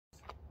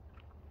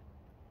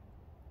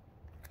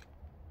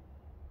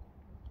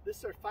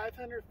This are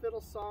 500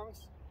 fiddle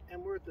songs,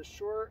 and we're at the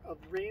shore of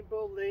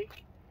Rainbow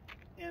Lake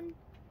in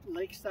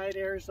Lakeside,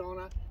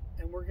 Arizona,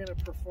 and we're going to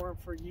perform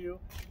for you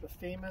the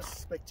famous,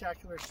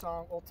 spectacular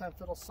song, old time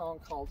fiddle song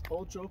called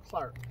 "Oh Joe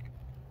Clark."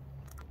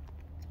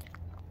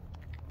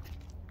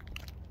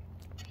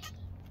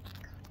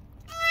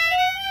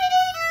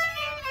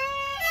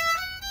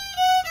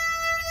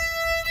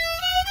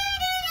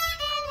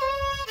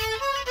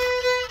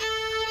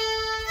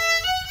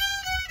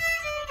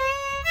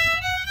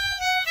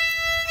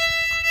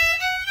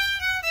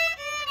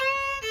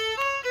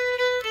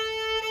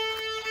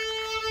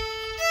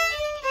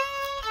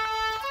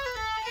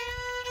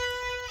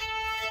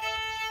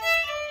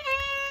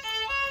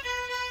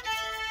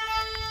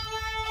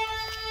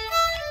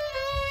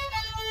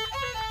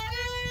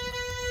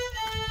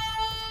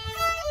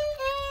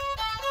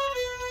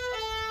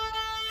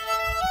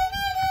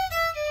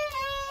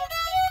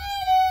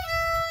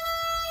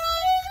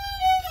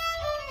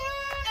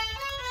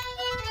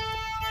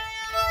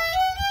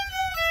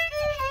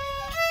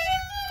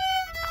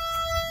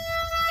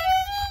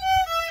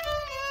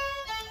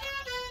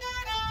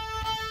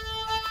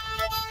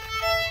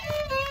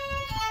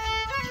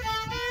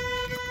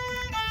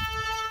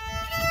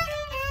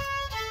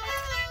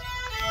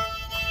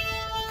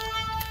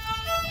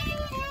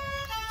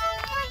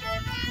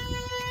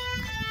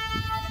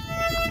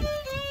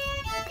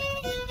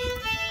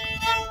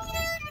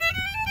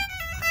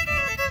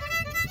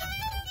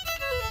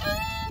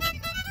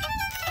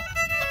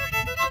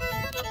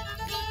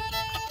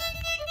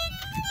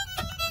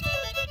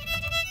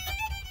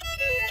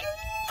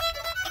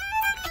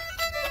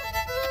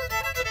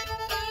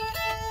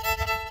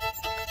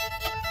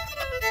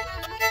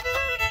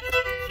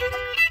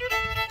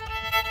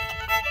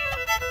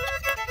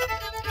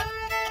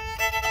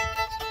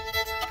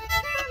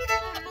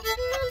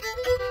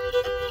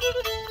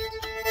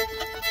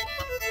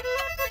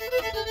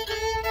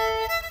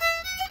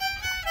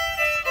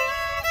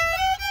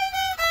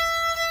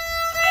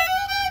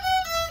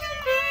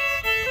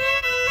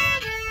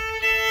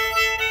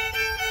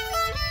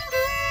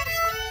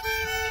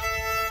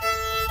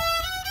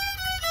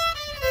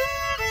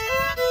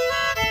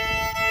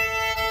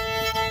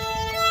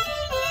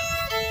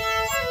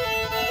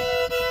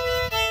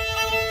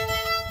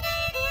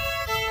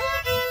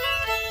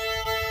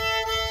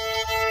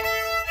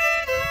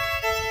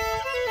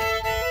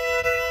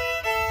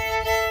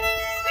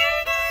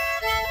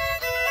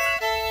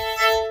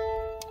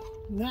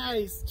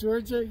 Nice,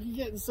 Georgia. You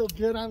getting so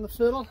good on the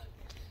fiddle.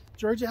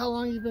 Georgia, how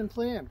long have you been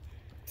playing?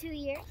 2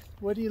 years.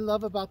 What do you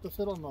love about the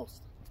fiddle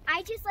most?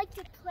 I just like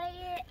to play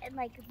it and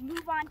like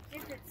move on to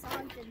different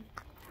songs and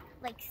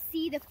like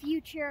see the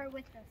future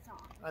with the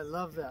song. I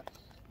love that.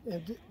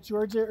 And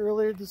Georgia,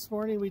 earlier this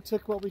morning we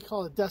took what we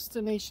call a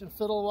destination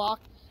fiddle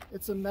walk.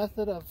 It's a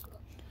method of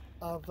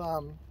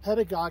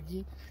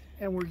pedagogy,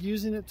 and we're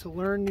using it to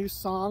learn new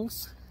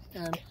songs.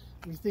 And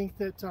we think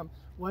that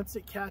once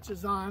it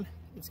catches on,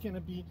 it's going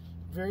to be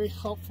very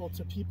helpful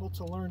to people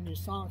to learn new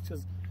songs,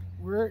 because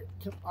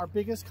our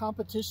biggest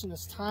competition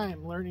is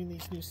time learning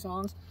these new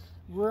songs.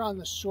 We're on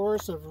the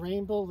shores of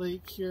Rainbow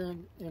Lake here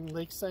in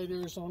Lakeside,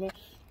 Arizona.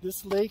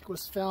 This lake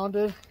was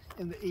founded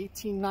in the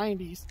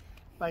 1890s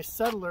by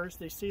settlers.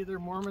 They say they're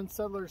Mormon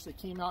settlers that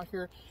came out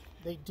here.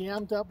 They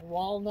dammed up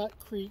Walnut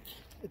Creek.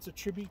 It's a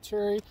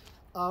tributary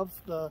of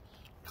the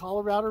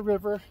Colorado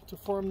River to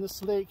form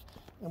this lake,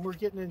 and we're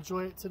getting to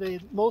enjoy it today.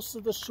 Most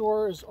of the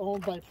shore is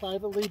owned by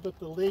privately, but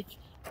the lake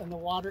and the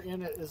water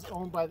in it is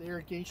owned by the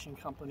irrigation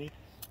company.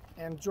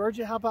 And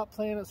Georgia, how about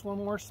playing us one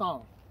more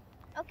song?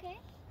 Okay.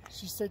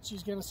 She said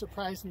she's going to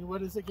surprise me.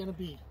 What is it going to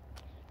be?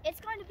 It's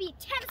going to be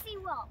Tennessee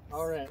Waltz.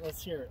 All right,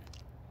 let's hear it.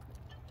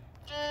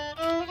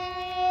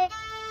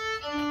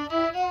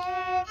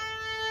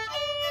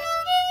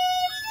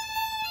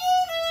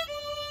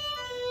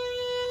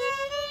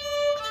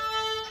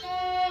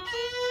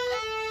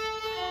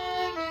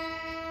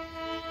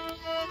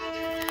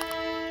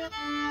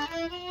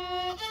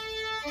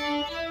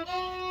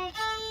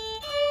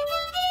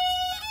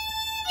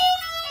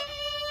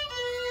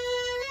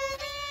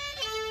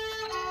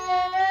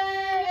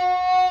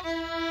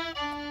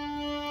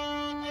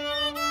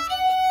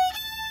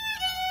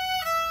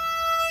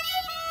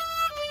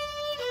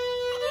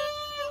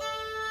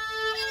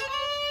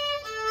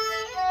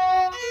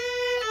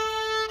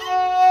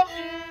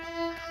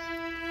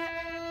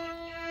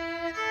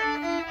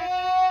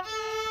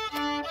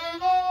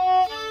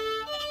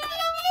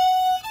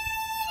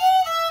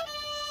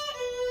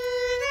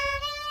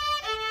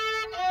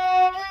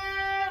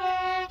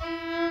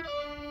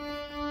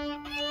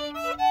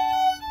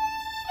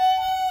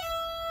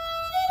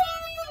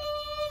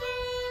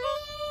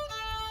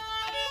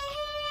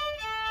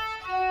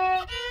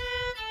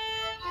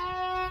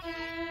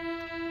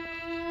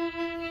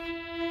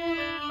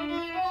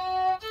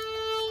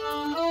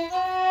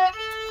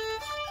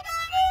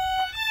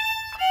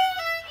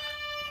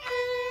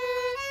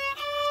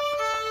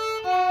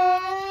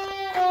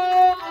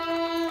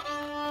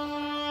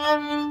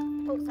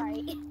 Oh,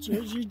 sorry.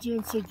 George, you're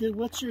doing so good.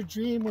 What's your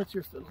dream with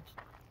your fiddle?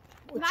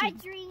 My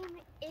dream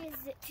is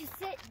to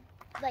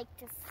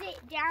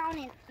sit down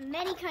in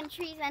many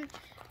countries and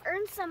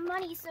earn some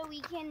money so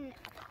we can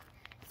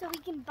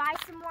buy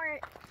some more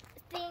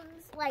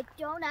things like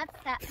donuts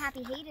that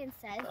Pappy Hayden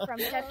says from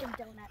Dunkin'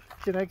 Donuts.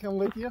 Can I come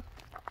with you?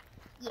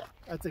 Yeah.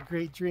 That's a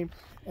great dream.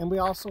 And we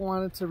also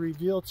wanted to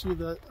reveal to you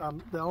the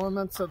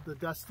elements of the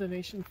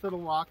Destination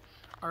Fiddle Walk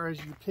are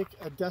as you pick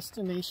a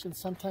destination.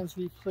 Sometimes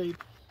we played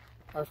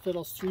our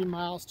fiddles 3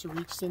 miles to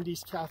reach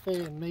Cindy's Cafe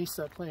in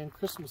Mesa playing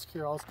Christmas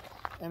carols.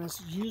 And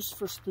it's used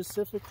for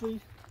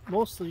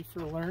mostly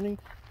for learning,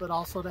 but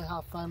also to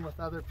have fun with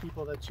other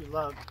people that you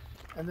love.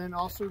 And then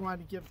also we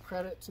wanted to give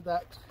credit to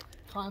that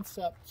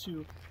concept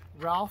to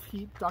Ralph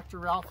Heap, Dr.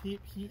 Ralph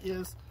Heap. He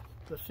is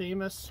the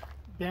famous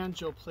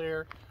banjo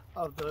player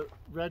of the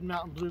Red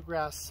Mountain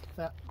Bluegrass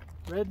Band,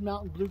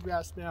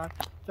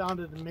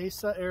 founded in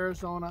Mesa,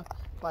 Arizona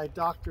by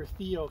Dr.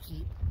 Theo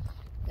Heap.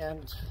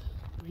 And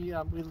we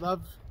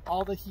love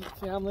all the Heap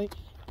family,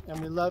 and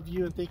we love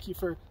you, and thank you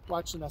for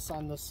watching us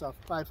on this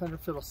 500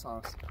 Fiddle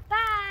Songs. Bye.